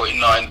 and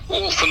 1.9,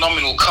 all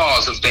phenomenal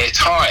cars of their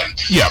time.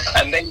 Yeah.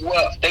 And they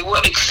were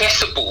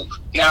accessible.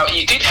 Now,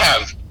 you did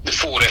have the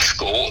Ford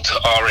Escort,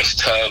 RS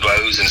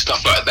turbos and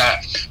stuff like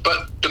that,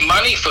 but the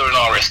money for an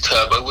RS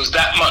turbo was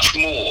that much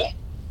more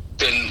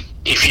than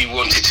if you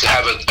wanted to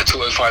have a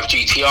 205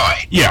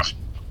 GTI. Yeah.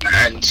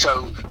 And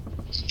so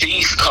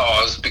these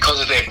cars,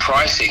 because of their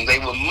pricing, they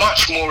were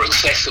much more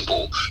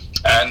accessible,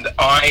 and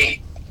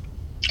I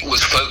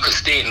was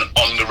focused in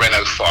on the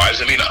Renault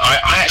 5s. I mean, I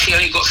actually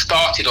only got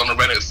started on a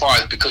Renault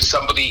 5 because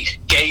somebody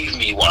gave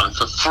me one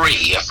for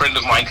free. A friend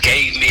of mine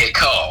gave me a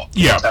car.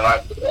 Yeah.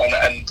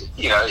 And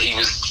you know, he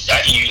was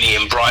at uni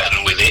in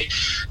Brighton with it,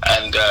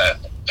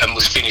 and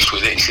was finished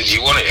with it. He said, "Do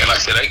you want it?" And I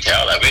said, "Okay,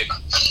 I'll have it."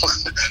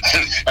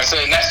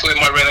 and that's where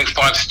my Renault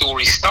 5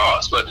 story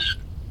starts. But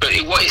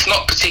it's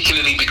not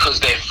particularly because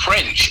they're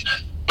French,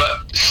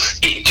 but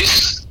it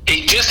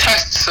just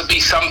has to be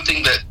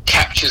something that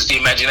captures the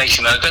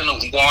imagination. I don't know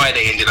why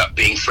they ended up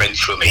being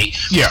French for me.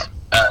 Yeah.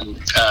 And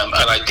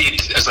I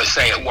did, as I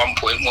say, at one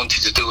point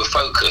wanted to do a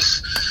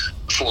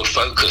Ford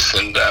Focus,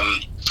 and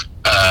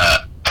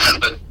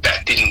but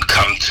that didn't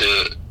come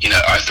to. You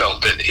know, I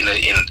felt that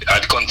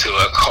I'd gone to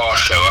a car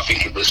show. I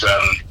think it was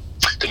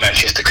the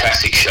Manchester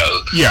Classic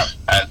Show. Yeah.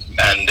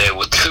 And there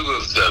were two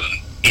of them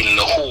in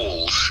the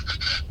halls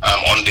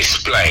on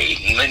display.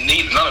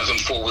 None of them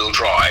four-wheel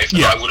drive.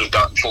 Yeah. I would have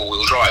done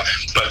four-wheel drive,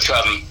 but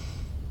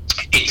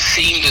it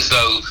seemed as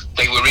though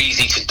they were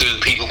easy to do.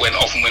 People went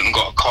off and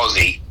got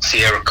a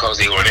Sierra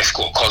Cosy or an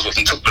Escort Cosworth,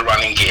 and took the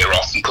running gear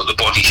off and put the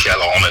body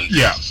shell on and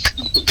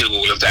do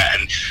all of that.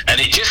 And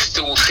it just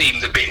all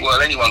seemed a bit,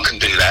 well, anyone can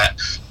do that.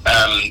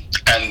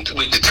 And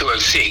with the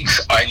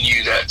 206, I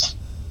knew that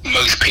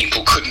most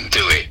people couldn't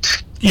do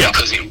it. Yeah.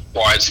 Because it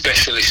required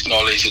specialist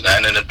knowledge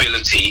and an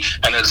ability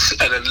and a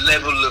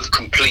level of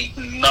complete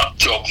nut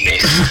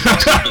jobness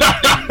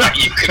that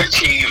you could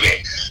achieve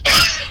it.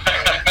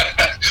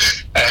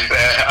 And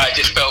I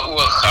just felt,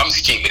 well, I'm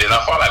stupid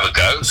enough, I'll have a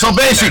go. So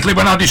basically,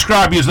 when I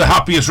describe you as the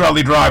happiest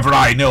rally driver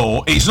I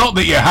know, it's not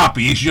that you're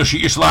happy, it's just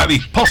you're slightly,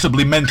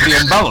 possibly mentally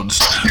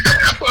unbalanced.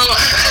 Well,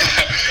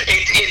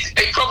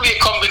 it's probably a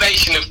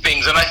combination of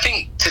things, and I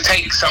think to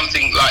take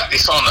something like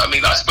this on, I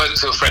mean, I spoke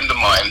to a friend of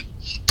mine,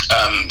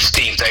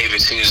 Steve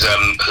Davis, who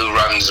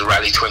runs the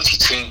Rally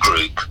 22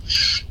 group,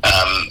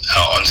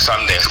 on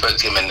Sunday. I spoke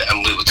to him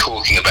and we were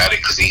talking about it,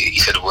 because he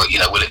said, well, you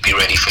know, will it be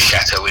ready for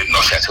Chateau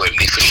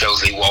Impney, for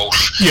Shelsley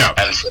Walsh,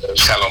 and for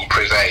Salon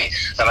Privé?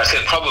 And I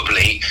said,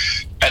 probably.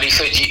 And he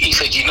said,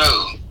 you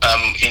know,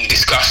 in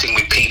discussing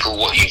with people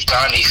what you've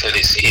done, he said,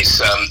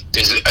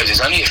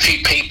 there's only a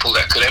few people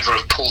that could ever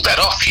have pulled that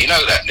off. You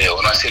know that, Neil?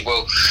 And I said,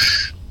 well,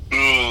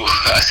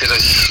 I said, I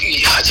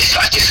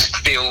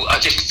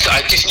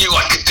just knew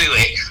I could do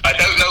it. I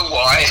don't know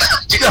why.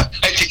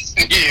 I just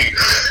knew,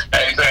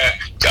 and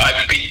I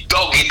would be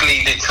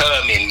doggedly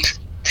determined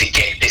to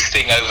get this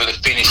thing over the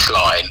finish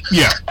line.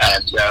 Yeah.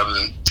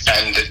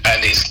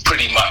 And it's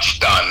pretty much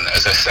done.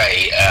 As I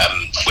say,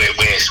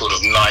 we're sort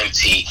of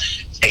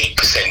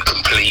 98%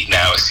 complete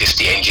now. It's just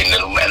the engine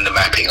and the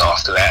mapping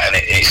after that, and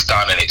it's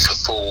done, and it's a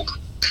full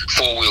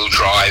four-wheel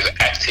drive,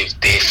 active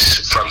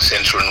diffs, front,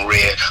 centre and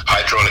rear,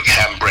 hydraulic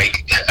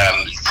handbrake,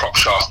 prop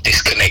shaft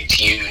disconnect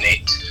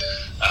unit,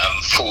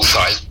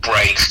 full-size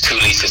brakes,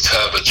 2-litre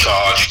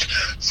turbocharged,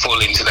 full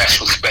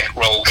international spec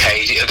roll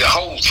cage, the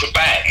whole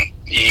shebang.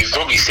 You've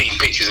probably seen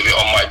pictures of it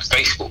on my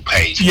Facebook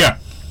page. Yeah.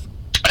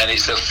 And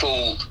it's a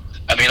full...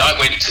 I mean, I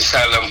went to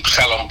Salon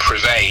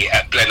Privé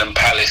at Blenheim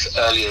Palace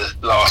late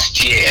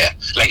last year,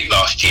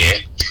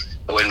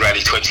 when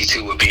Rally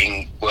 22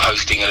 were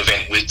hosting an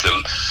event with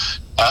them.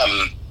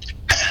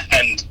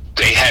 And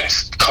they had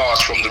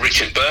cars from the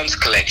Richard Burns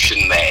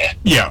collection there.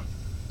 Yeah.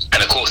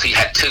 And of course he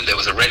had two. There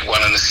was a red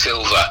one and a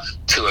silver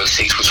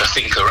 206, which I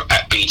think are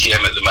at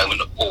BGM at the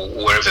moment, or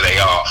wherever they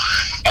are.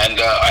 And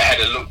I had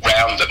a look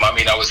round them. I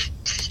mean, I was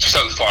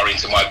so far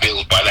into my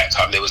build by that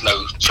time, there was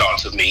no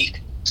chance of me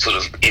sort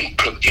of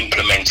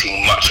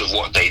implementing much of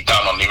what they'd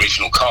done on the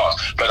original cars.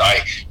 But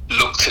I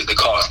looked at the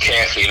cars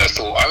carefully and I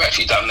thought, I've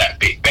actually done that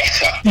bit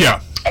better.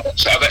 Yeah.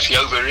 So I've actually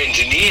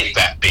over-engineered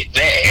that bit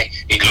there.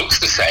 It looks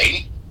the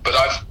same, but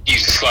I've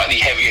used a slightly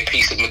heavier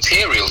piece of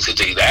material to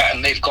do that,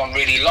 and they've gone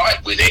really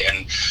light with it.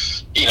 And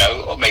you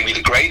know, or maybe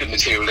the grade of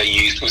material they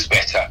used was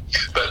better.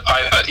 But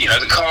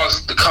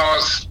the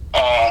cars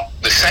are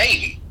the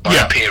same by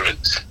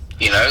appearance.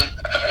 You know,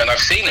 and I've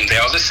seen them; they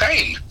are the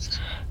same.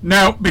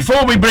 Now,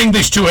 before we bring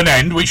this to an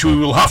end, which we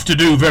will have to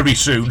do very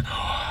soon,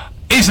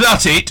 is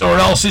that it, or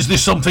else is there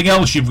something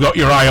else you've got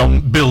your eye on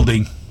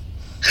building?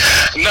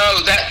 No,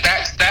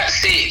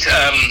 that's it.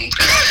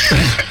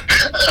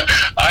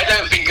 I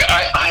don't think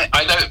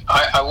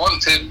I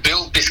want to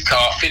build this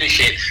car, finish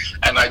it,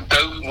 and I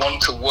don't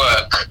want to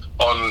work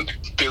on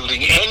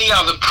building any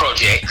other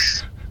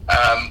projects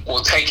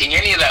or taking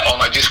any of that on.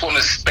 I just want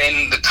to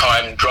spend the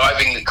time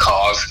driving the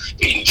cars,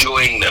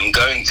 enjoying them,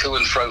 going to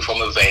and fro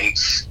from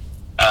events.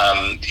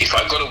 If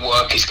I've got to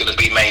work, it's going to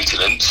be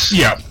maintenance.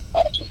 Yeah.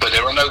 But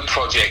there are no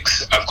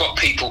projects. I've got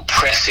people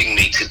pressing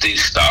me to do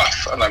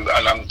stuff, and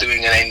I'm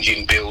doing an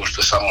engine build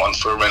for someone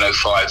for a Renault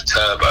 5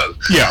 Turbo.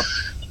 Yeah.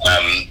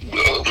 A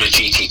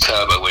GT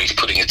Turbo, where he's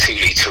putting a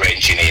 2-litre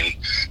engine in.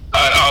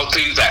 I'll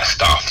do that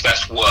stuff.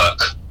 That's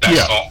work.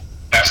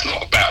 That's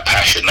not about power.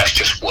 passion. That's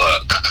just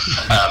work.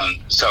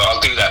 So I'll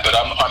do that. But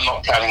I'm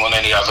not planning on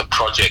any other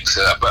projects.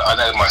 But I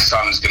know my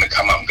son's going to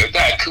come up and go,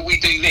 Dad, could we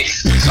do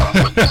this at some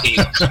point? He's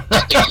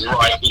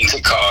right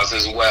into cars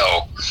as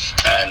well.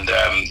 And,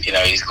 you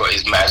know, he's got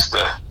his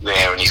Mazda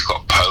there, and he's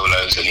got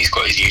Polos, and he's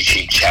got his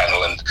YouTube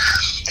channel. And,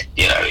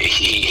 you know,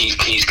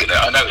 he's going to,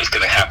 I know it's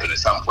going to happen at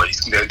some point.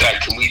 He's going to go,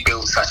 Dad, can we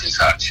build such and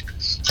such?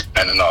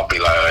 And then I'll be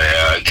like, oh,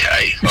 yeah,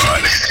 okay, all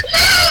right.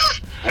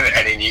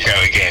 And then you go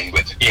again.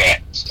 But yeah,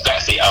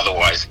 that's it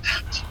otherwise.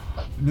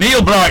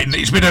 Neil Brighton,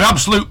 it's been an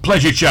absolute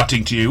pleasure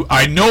chatting to you.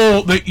 I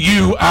know that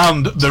you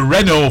and the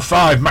Renault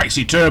 5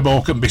 Maxi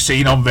Turbo can be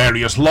seen on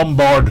various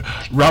Lombard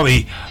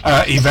rally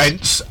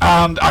events,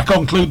 and I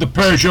conclude the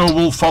Peugeot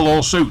will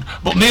follow suit.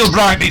 But Neil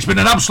Brighton, it's been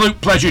an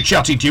absolute pleasure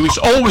chatting to you. It's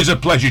always a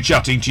pleasure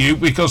chatting to you,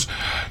 because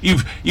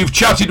you've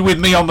chatted with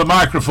me on the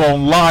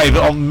microphone live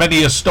on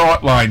many a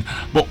start line.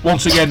 But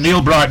once again,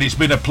 Neil Brighton, it's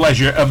been a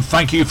pleasure, and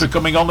thank you for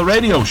coming on the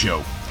radio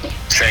show.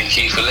 Thank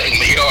you for letting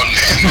me on.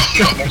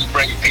 Not many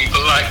brave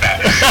people like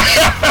that.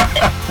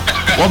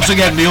 Once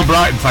again, Neil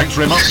Brighton, thanks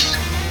very much.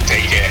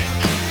 Take care.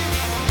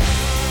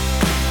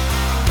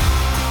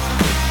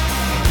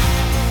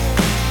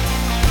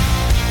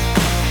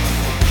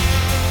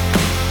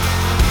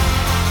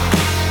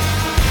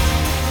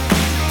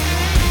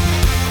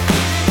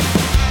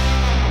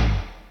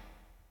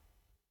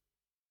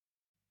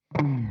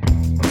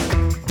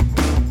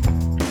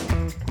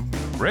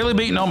 Rarely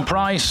beaten on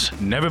price,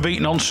 never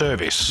beaten on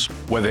service.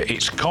 Whether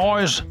it's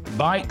cars,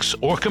 bikes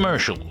or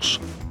commercials,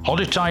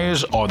 Hodder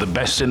Tyres are the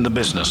best in the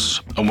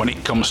business. And when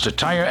it comes to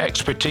tyre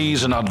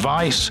expertise and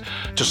advice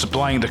to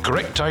supplying the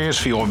correct tyres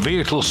for your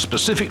vehicle's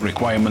specific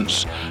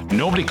requirements,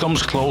 nobody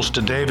comes close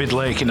to David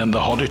Lakin and the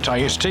Hodder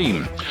Tyres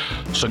team.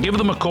 So give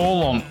them a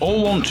call on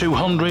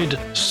 01200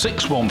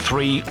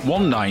 613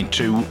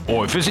 192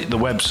 or visit the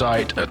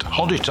website at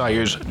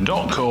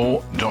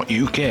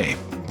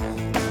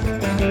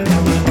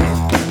hoddertyres.co.uk.